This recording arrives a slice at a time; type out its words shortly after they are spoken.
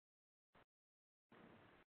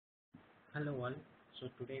Hello all. So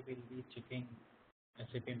today we'll be checking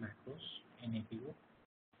SAP macros in APO.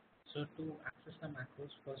 So to access the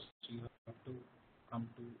macros, first you have to come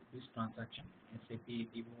to this transaction SAP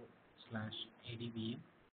APO slash ADVM.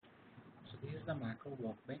 So this is the macro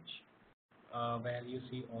workbench where you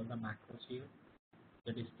see all the macros here,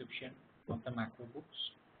 the description of the macro books,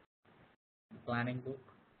 the planning book,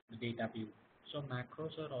 the data view. So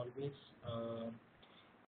macros are always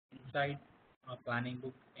inside a planning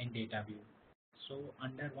book and data view. So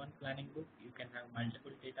under one planning book, you can have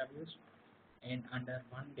multiple data views, and under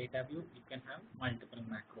one data view, you can have multiple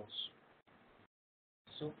macros.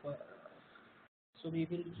 So for so we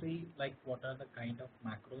will see like what are the kind of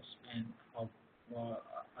macros and how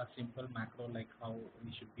a simple macro like how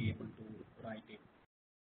we should be able to write it.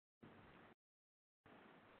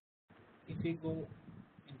 If we go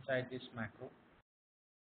inside this macro,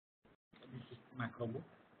 this is macro book.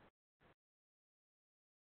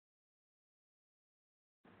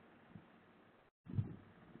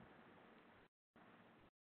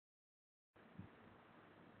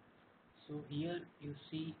 So here you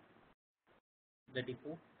see the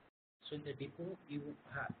depot. So in the depot,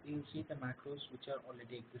 you see the macros which are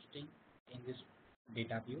already existing in this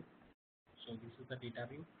data view. So this is the data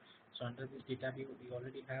view. So under this data view, we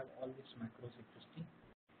already have all these macros existing.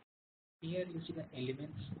 Here you see the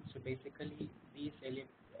elements. So basically,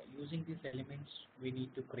 using these elements, we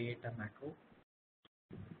need to create a macro.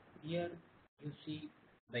 Here you see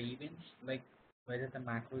the events like whether the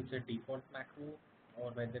macro is a default macro or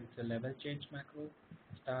whether it's a level change macro,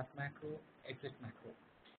 start macro, exit macro.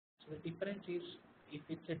 So the difference is if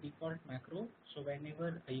it's a default macro, so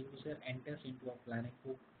whenever a user enters into a planning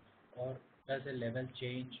book or does a level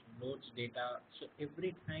change, loads data, so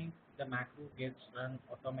every time the macro gets run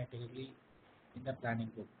automatically in the planning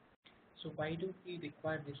book. So why do we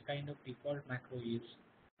require this kind of default macro is,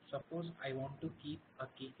 suppose I want to keep a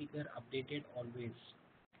key figure updated always.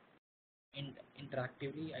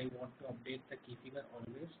 Interactively, I want to update the key figure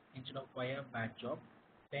always instead of via batch job.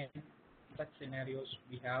 Then in such scenarios,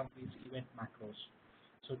 we have these event macros.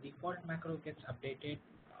 So default macro gets updated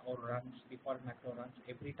or runs, default macro runs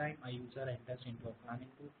every time a user enters into a planning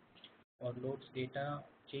book or loads data,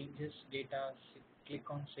 changes data, click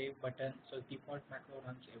on save button. So default macro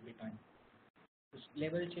runs every time. This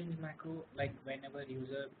level change macro, like whenever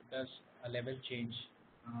user does a level change,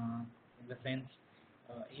 in the sense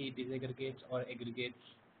he disaggregates or aggregates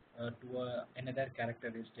to another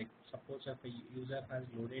characteristic. Suppose if a user has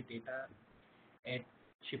loaded data at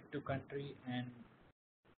ship to country and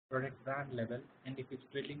product brand level, and if it's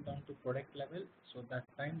drilling down to product level, so that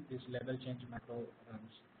time this level change macro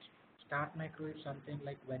runs. Start macro is something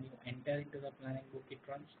like when you enter into the planning book it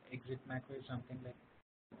runs. Exit macro is something like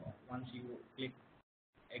once you click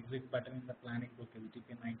exit button in the planning book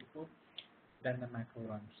LTP 94, then the macro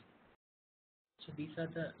runs. So these are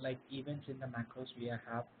the like events in the macros we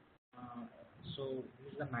have. Uh, so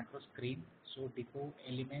this is the macro screen. So depot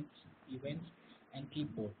elements, events, and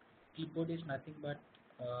clipboard. Clipboard is nothing but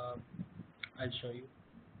I'll show you.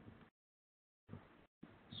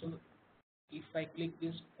 So if I click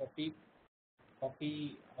this copy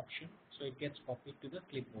option, so it gets copied to the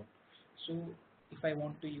clipboard. So if I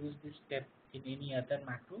want to use this step in any other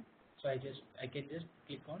macro, so I can just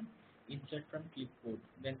click on insert from clipboard,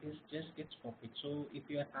 then this just gets copied. So if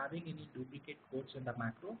you are having any duplicate codes in the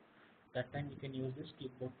macro, that time you can use this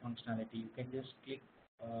clipboard functionality. You can just click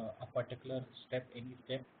a particular step, any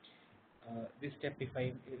step. This step, if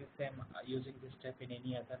I'm using this step in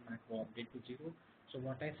any other macro, update to 0. So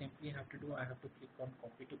what I simply have to do, I have to click on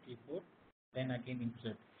copy to clipboard, then again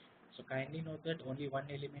insert. So kindly note that only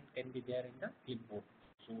one element can be there in the clipboard.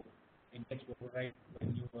 So it gets override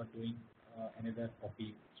when you are doing another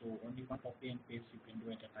copy. So only one copy and paste you can do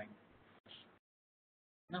at a time.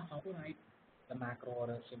 Now how to write the macro or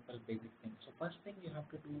a simple basic thing? So first thing you have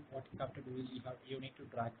to do, what you have to do is you need to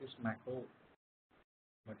drag this macro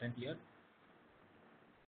button here.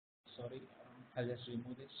 Sorry, I'll just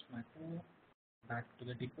remove this macro, back to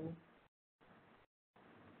the depot.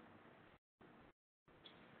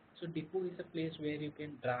 So depot is a place where you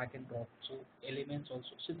can drag and drop so elements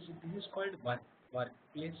also. So this is called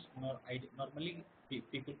workplace. Normally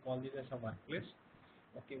people call this as a workplace.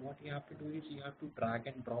 Okay, what you have to do is you have to drag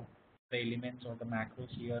and drop the elements or the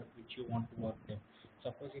macros here which you want to work them.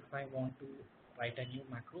 Suppose if I want to write a new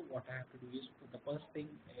macro, what I have to do is the first thing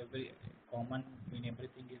every common in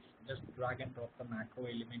everything is just drag and drop the macro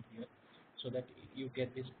element here so that you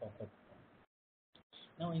get this pop-up.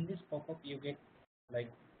 Now in this pop-up you get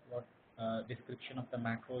like what description of the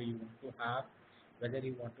macro you want to have, whether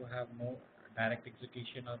you want to have no direct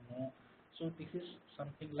execution or no So this is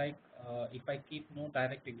something like if I keep no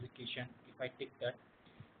direct execution, if I tick that,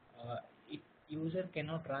 uh, if user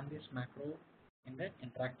cannot run this macro in the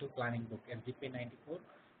interactive planning book SDP94,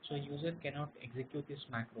 so user cannot execute this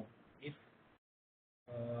macro. If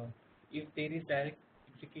uh, if there is direct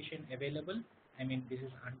execution available, I mean this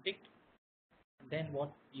is unticked, then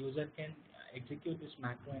what user can execute this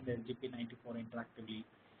macro in the SDP94 interactively.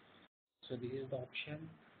 So this is the option.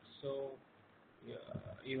 So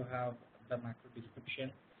you have the macro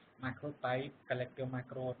description, macro type, collective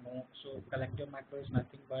macro or no. So collective macro is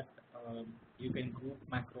nothing but you can group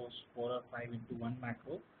macros 4 or 5 into one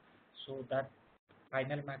macro. So that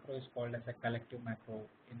final macro is called as a collective macro.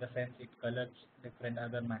 In the sense it collects different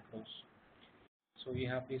other macros. So we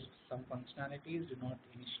have this some functionalities. Do not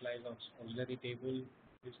initialize auxiliary table.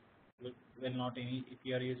 This will not any if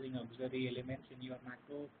you are using auxiliary elements in your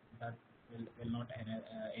macro, that will not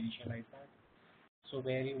initialize that. So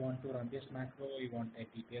where you want to run this macro, you want at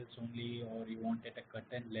details only, or you want at a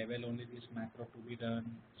content level only this macro to be done.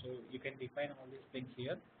 So you can define all these things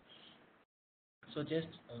here. So just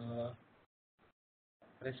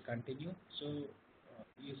press continue. So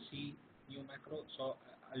you see new macro. So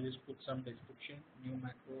I'll just put some description. New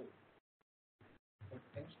macro for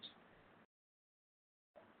test.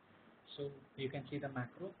 So you can see the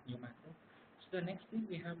macro, new macro. So the next thing,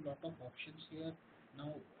 we have lot of options here.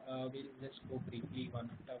 Now we'll just go briefly one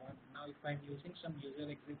after one. Now if I'm using some user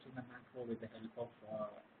exits in the macro with the help of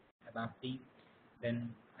adaptive,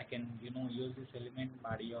 then I can use this element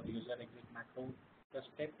body or user exit macro. The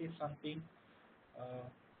step is something uh,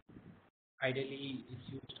 ideally is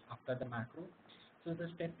used after the macro. So the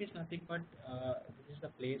step is nothing but this is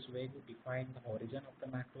the place where you define the horizon of the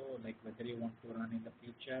macro, like whether you want to run in the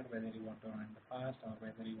future, whether you want to run in the past, or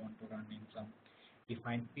whether you want to run in some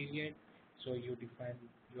defined period. So you define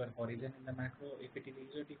your horizon in the macro. If it is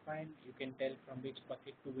user defined, you can tell from which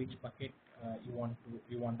bucket to which bucket you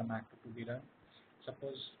want the macro to be run.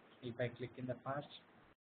 Suppose if I click in the past,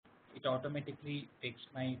 it automatically takes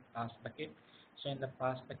my past bucket. So in the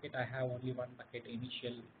past bucket, I have only one bucket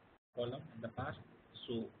initial column in the past.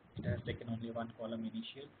 So it has taken only one column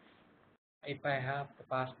initial. If I have the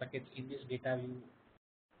past buckets in this data view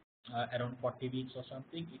around 40 weeks or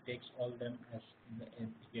something, it takes all them as in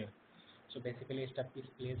here. So basically, a step is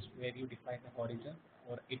place where you define the horizon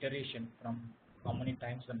or iteration from how many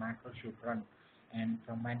times the macro should run, and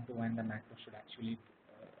from when to when the macro should actually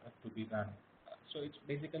to be run. So it's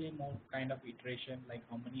basically more kind of iteration, like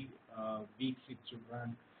how many weeks it should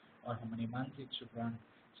run or how many months it should run.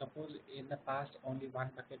 Suppose in the past only one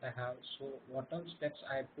bucket I have, so whatever steps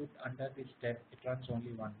I put under this step, it runs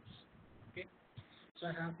only once. Okay. So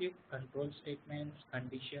I have few control statements,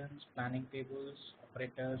 conditions, planning tables,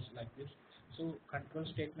 operators like this. So control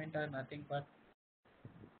statement are nothing but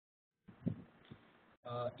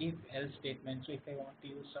if else statement. So if I want to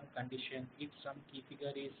use some condition, if some key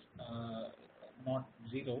figure is not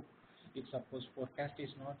zero, if suppose forecast is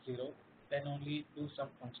not zero, then only do some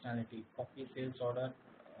functionality. Copy sales order,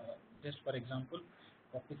 just for example,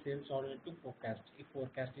 copy sales order to forecast if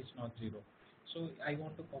forecast is not zero. So I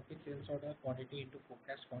want to copy sales order quantity into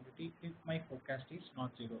forecast quantity if my forecast is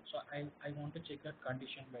not zero. So I want to check that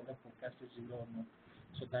condition whether forecast is zero or not.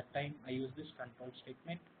 So that time I use this control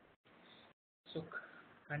statement. So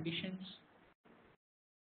conditions.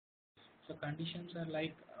 So conditions are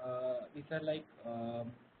like these are like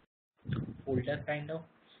folder kind of.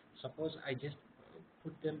 Suppose I just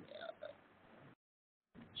put them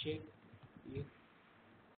check if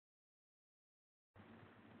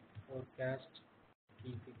forecast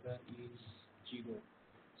key figure is zero.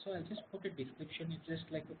 So I just put a description. It's just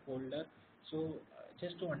like a folder. So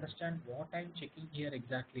just to understand what I'm checking here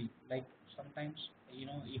exactly. Like sometimes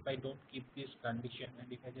if I don't keep this condition and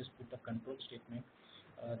if I just put the control statement,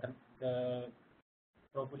 the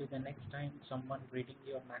probably the next time someone reading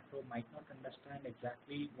your macro might not understand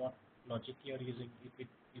exactly what logic you're using if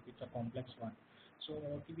it's a complex one. So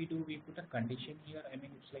what we do, we put a condition here. I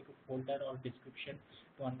mean, it's like a folder or description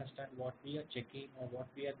to understand what we are checking or what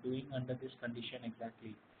we are doing under this condition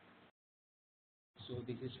exactly. So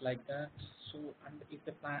this is like that. So if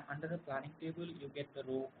the under the planning table, you get the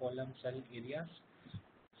row, column, cell areas.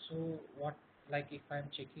 So what, like if I'm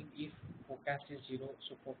checking if forecast is zero,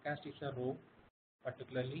 so forecast is a row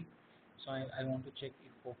particularly. So I want to check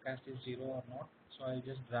if forecast is zero or not. So I'll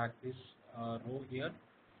just drag this row here.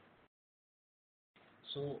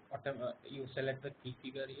 So whatever you select the key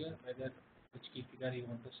figure here, whether which key figure you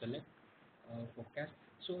want to select forecast.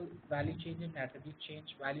 So value change and attribute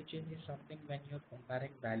change. Value change is something when you're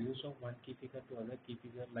comparing values of one key figure to other key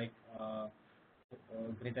figure, like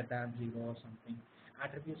greater than zero or something.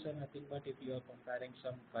 Attributes are nothing but if you are comparing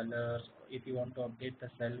some colors, if you want to update the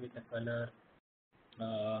cell with a color,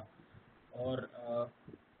 uh, or uh,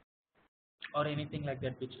 or anything like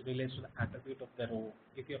that which relates to the attribute of the row.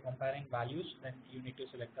 If you're comparing values, then you need to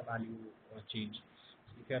select the value change.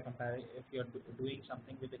 If you're comparing, if you're doing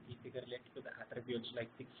something with the key figure related to the attributes like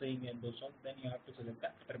fixing and those all, then you have to select the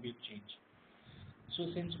attribute change. So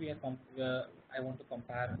since we are I want to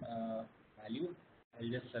compare value, I'll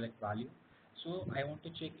just select value. So I want to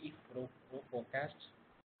check if row forecast.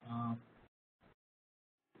 Uh,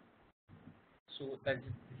 so that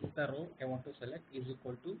this is the row I want to select is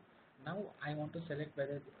equal to. Now I want to select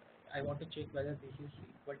whether I want to check whether this is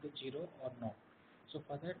equal to 0 or not. So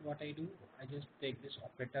for that what I do, I just take this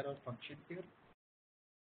operator or function here.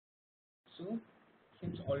 So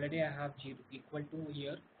since already I have 0 equal to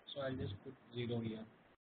here, so I'll just put 0 here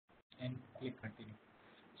and click continue.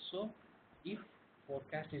 So if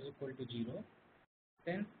forecast is equal to 0,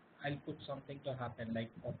 then I'll put something to happen like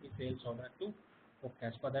copy sales order to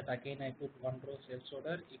forecast. For that again I put one row sales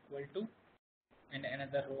order equal to, and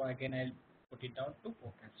another row again I'll put it down to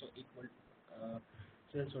forecast. So equal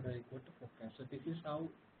sales order equal to forecast. So this is how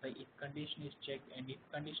the if condition is checked, and if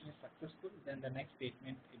condition is successful, then the next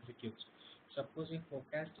statement executes. Suppose if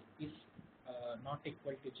forecast is not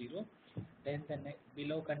equal to 0, then the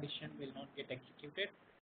below condition will not get executed,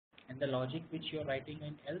 and the logic which you're writing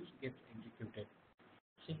in else gets executed.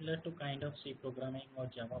 Similar to kind of C programming or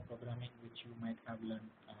Java programming which you might have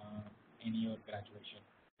learned in your graduation.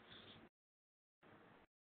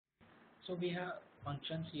 So we have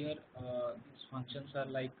functions here. These functions are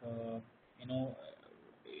like, you know,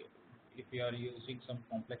 if you are using some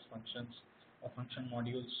complex functions or function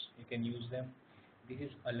modules, you can use them. This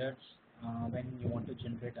is alerts. When you want to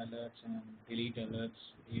generate alerts and delete alerts,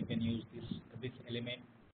 you can use this element.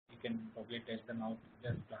 You can probably test them out,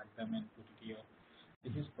 just drag them and put it here.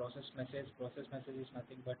 This is process message. Process message is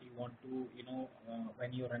nothing but you want to,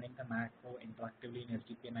 when you're running the macro interactively in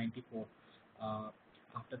SDP 94,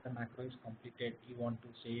 after the macro is completed, you want to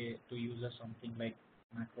say to user something like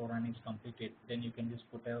macro run is completed. Then you can just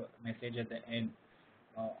put a message at the end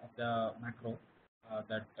of the macro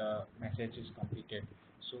that message is completed.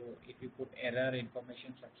 So if you put error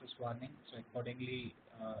information success warning, so accordingly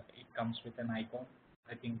it comes with an icon.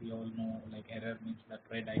 I think we all know like error means that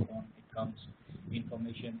red icon. It comes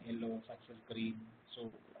information yellow, success green.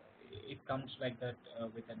 So it comes like that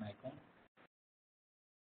with an icon.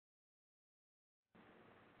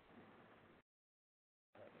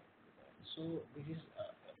 So this is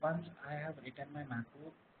once I have written my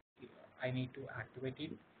macro, I need to activate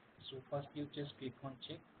it. So first you just click on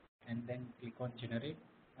check and then click on generate.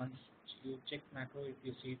 Once you check macro, if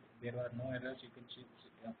you see there are no errors, you can see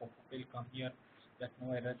pop-up will come here that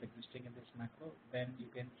no errors existing in this macro. Then you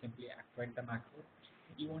can simply activate the macro.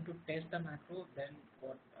 You want to test the macro, then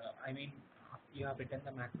what I mean, after you have written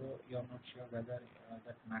the macro, you are not sure whether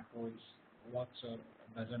that macro is works or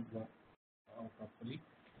doesn't work properly.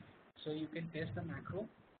 So you can test the macro.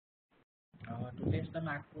 To test the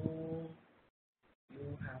macro,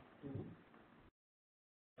 you have to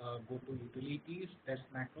go to utilities, test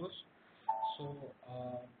macros. So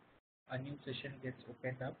a new session gets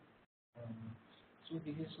opened up. Um, so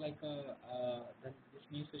this is like this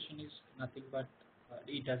new session is nothing but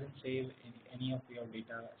it doesn't save any of your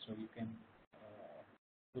data. So you can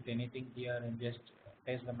put anything here and just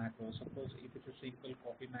test the macro. Suppose if it's a simple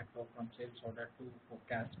copy macro from sales order to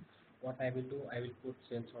forecast, what I will do, I will put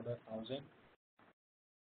sales order 1000.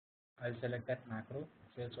 I'll select that macro,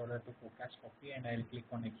 sales order to forecast copy, and I'll click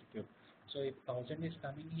on execute. So if 1000 is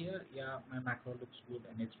coming here, yeah, my macro looks good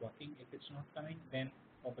and it's working. If it's not coming, then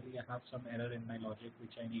probably I have some error in my logic,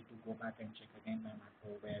 which I need to go back and check again my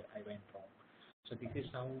macro where I went wrong. So this is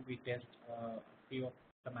how we test few of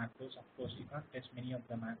the macros. Of course, you can't test many of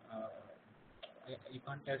the you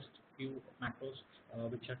can't test few macros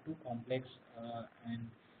which are too complex and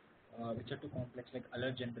which are too complex, like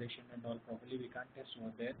alert generation and all. Probably we can't test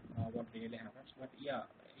over there what really happens. But yeah,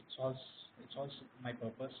 it solves my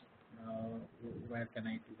purpose. Where can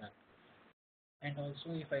I do that? And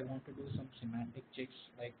also, if I want to do some semantic checks,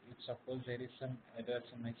 like if suppose there is some errors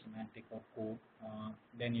in my semantic or code,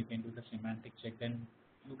 then you can do the semantic check. Then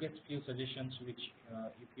you get few suggestions which,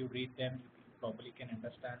 if you read them, you probably can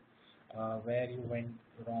understand where you went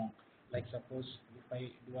wrong. Like suppose if I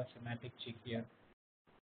do a semantic check here,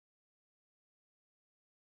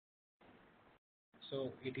 so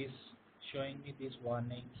it is showing me these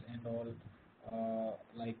warnings and all,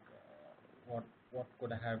 like what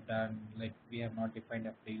could I have done, like we have not defined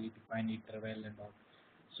a predefined interval and all.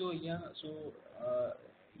 So yeah, so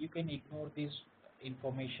you can ignore this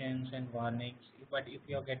informations and warnings. But if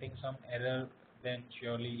you're getting some error, then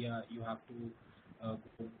surely you have to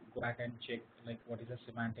go back and check like what is the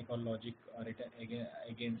semantic or logic written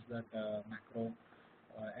against that macro,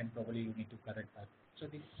 and probably you need to correct that. So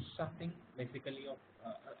this is something basically of,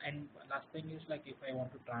 and last thing is like if I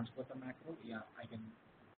want to transport the macro, yeah, I can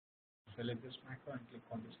select this macro and click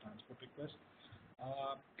on this transport request.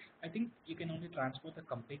 Uh, I think you can only transport the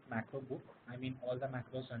complete macro book. I mean, all the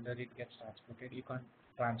macros under it gets transported. You can't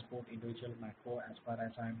transport individual macro as far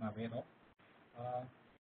as I'm aware of. Uh,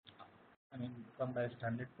 I mean, from the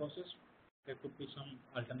standard process, there could be some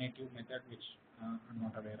alternative method which I'm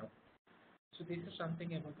not aware of. So this is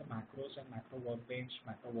something about the macros and macro workbench,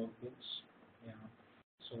 macro workbooks. Yeah.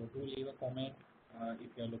 So do leave a comment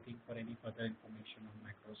if you're looking for any further information on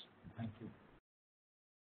macros. Thank you.